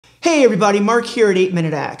Hey everybody, Mark here at 8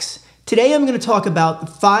 Minute Axe. Today I'm going to talk about the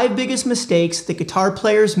 5 biggest mistakes that guitar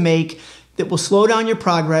players make that will slow down your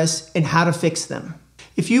progress and how to fix them.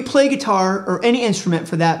 If you play guitar, or any instrument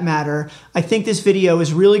for that matter, I think this video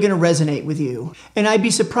is really going to resonate with you. And I'd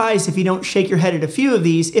be surprised if you don't shake your head at a few of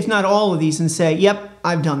these, if not all of these, and say, yep,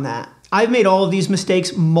 I've done that. I've made all of these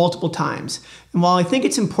mistakes multiple times. And while I think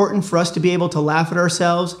it's important for us to be able to laugh at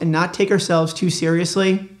ourselves and not take ourselves too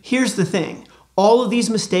seriously, here's the thing. All of these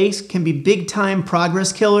mistakes can be big-time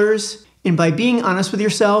progress killers, and by being honest with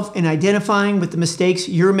yourself and identifying with the mistakes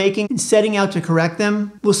you're making and setting out to correct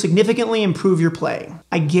them will significantly improve your playing.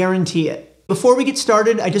 I guarantee it. Before we get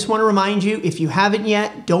started, I just want to remind you, if you haven't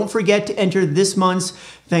yet, don't forget to enter this month's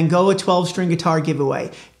Vangoa 12-string guitar giveaway.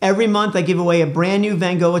 Every month I give away a brand new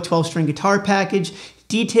Vangoa 12-string guitar package.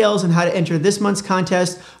 Details on how to enter this month's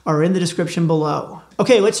contest are in the description below.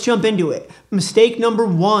 Okay, let's jump into it. Mistake number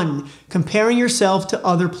 1, comparing yourself to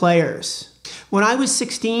other players. When I was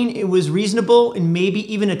 16, it was reasonable and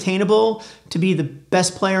maybe even attainable to be the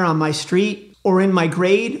best player on my street, or in my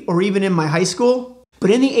grade, or even in my high school. But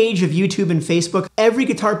in the age of YouTube and Facebook, every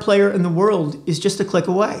guitar player in the world is just a click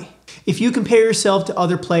away. If you compare yourself to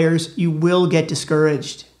other players, you will get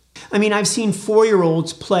discouraged. I mean, I've seen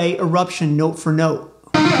 4-year-olds play Eruption note for note.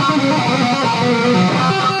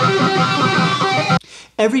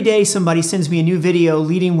 Every day somebody sends me a new video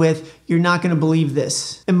leading with, "You're not going to believe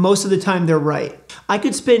this." And most of the time they're right. I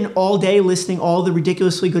could spend all day listing all the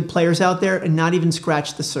ridiculously good players out there and not even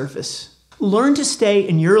scratch the surface. Learn to stay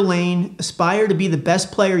in your lane, aspire to be the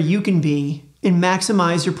best player you can be, and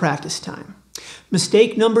maximize your practice time.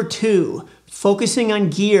 Mistake number 2, focusing on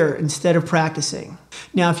gear instead of practicing.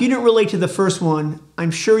 Now, if you didn't relate to the first one,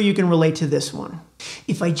 I'm sure you can relate to this one.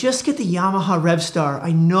 If I just get the Yamaha Revstar,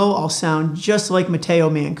 I know I'll sound just like Matteo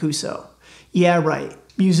Mancuso. Yeah, right.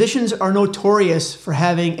 Musicians are notorious for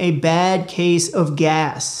having a bad case of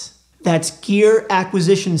gas. That's gear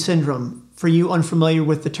acquisition syndrome, for you unfamiliar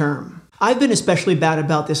with the term. I've been especially bad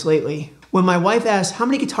about this lately. When my wife asks, "How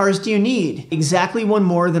many guitars do you need?" Exactly one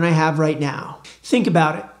more than I have right now. Think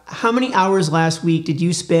about it. How many hours last week did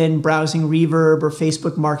you spend browsing Reverb or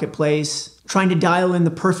Facebook Marketplace, trying to dial in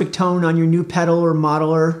the perfect tone on your new pedal or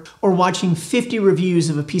modeler, or watching 50 reviews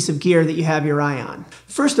of a piece of gear that you have your eye on?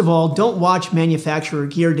 First of all, don't watch manufacturer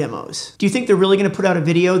gear demos. Do you think they're really going to put out a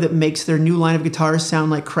video that makes their new line of guitars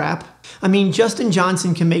sound like crap? I mean, Justin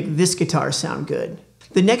Johnson can make this guitar sound good.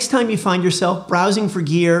 The next time you find yourself browsing for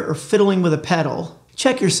gear or fiddling with a pedal,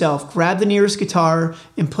 check yourself, grab the nearest guitar,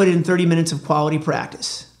 and put in 30 minutes of quality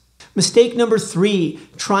practice. Mistake number 3,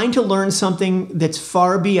 trying to learn something that's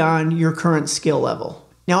far beyond your current skill level.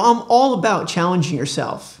 Now, I'm all about challenging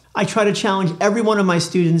yourself. I try to challenge every one of my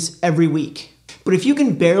students every week. But if you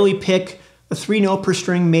can barely pick a 3-note per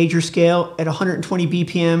string major scale at 120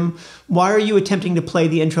 BPM, why are you attempting to play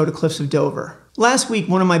the intro to Cliffs of Dover? Last week,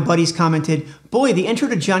 one of my buddies commented, "Boy, the intro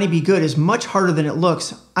to Johnny B. Good is much harder than it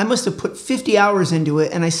looks. I must have put 50 hours into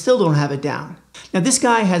it and I still don't have it down." Now, this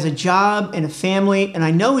guy has a job and a family, and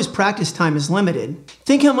I know his practice time is limited.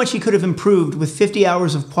 Think how much he could have improved with 50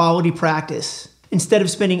 hours of quality practice, instead of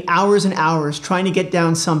spending hours and hours trying to get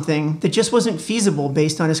down something that just wasn't feasible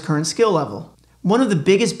based on his current skill level. One of the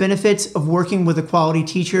biggest benefits of working with a quality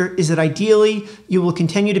teacher is that ideally you will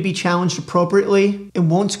continue to be challenged appropriately and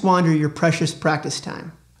won't squander your precious practice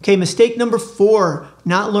time. Okay, mistake number 4,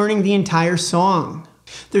 not learning the entire song.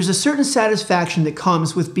 There's a certain satisfaction that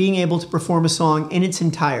comes with being able to perform a song in its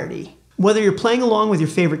entirety. Whether you're playing along with your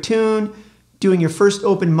favorite tune, doing your first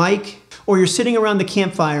open mic, or you're sitting around the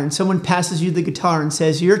campfire and someone passes you the guitar and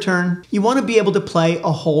says, "Your turn," you want to be able to play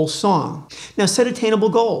a whole song. Now, set attainable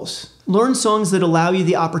goals. Learn songs that allow you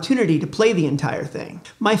the opportunity to play the entire thing.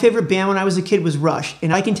 My favorite band when I was a kid was Rush,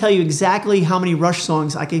 and I can tell you exactly how many Rush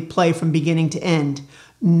songs I could play from beginning to end.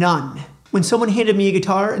 None. When someone handed me a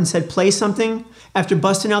guitar and said, "Play something," after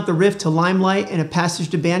busting out the riff to Limelight and a passage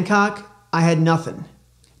to Bangkok, I had nothing.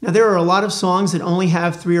 Now, there are a lot of songs that only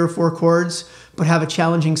have 3 or 4 chords, but have a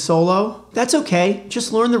challenging solo. That's okay,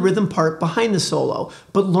 just learn the rhythm part behind the solo,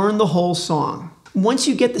 but learn the whole song. Once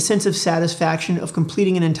you get the sense of satisfaction of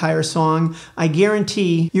completing an entire song, I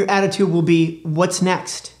guarantee your attitude will be, "What's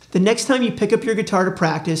next?" The next time you pick up your guitar to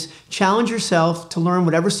practice, challenge yourself to learn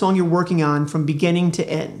whatever song you're working on from beginning to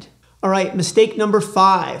end. All right, mistake number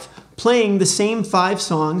 5, playing the same 5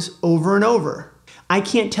 songs over and over. I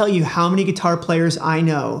can't tell you how many guitar players I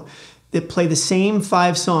know that play the same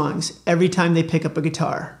 5 songs every time they pick up a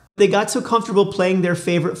guitar. They got so comfortable playing their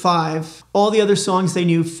favorite 5, all the other songs they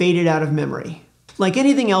knew faded out of memory. Like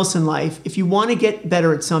anything else in life, if you want to get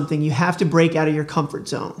better at something, you have to break out of your comfort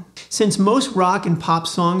zone. Since most rock and pop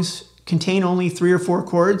songs contain only 3 or 4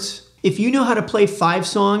 chords? If you know how to play 5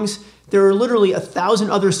 songs, there are literally 1,000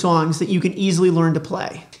 other songs that you can easily learn to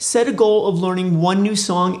play. Set a goal of learning 1 new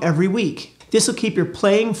song every week. This will keep your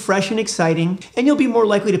playing fresh and exciting, and you'll be more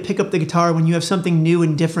likely to pick up the guitar when you have something new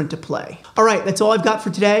and different to play. All right, that's all I've got for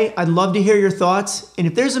today. I'd love to hear your thoughts, and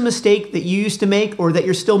if there's a mistake that you used to make or that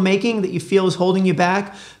you're still making that you feel is holding you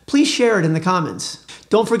back, please share it in the comments.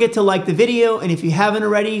 Don't forget to like the video, and if you haven't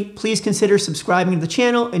already, please consider subscribing to the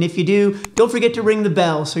channel, and if you do, don't forget to ring the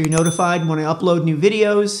bell so you're notified when I upload new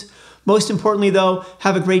videos. Most importantly though,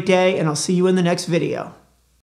 have a great day, and I'll see you in the next video.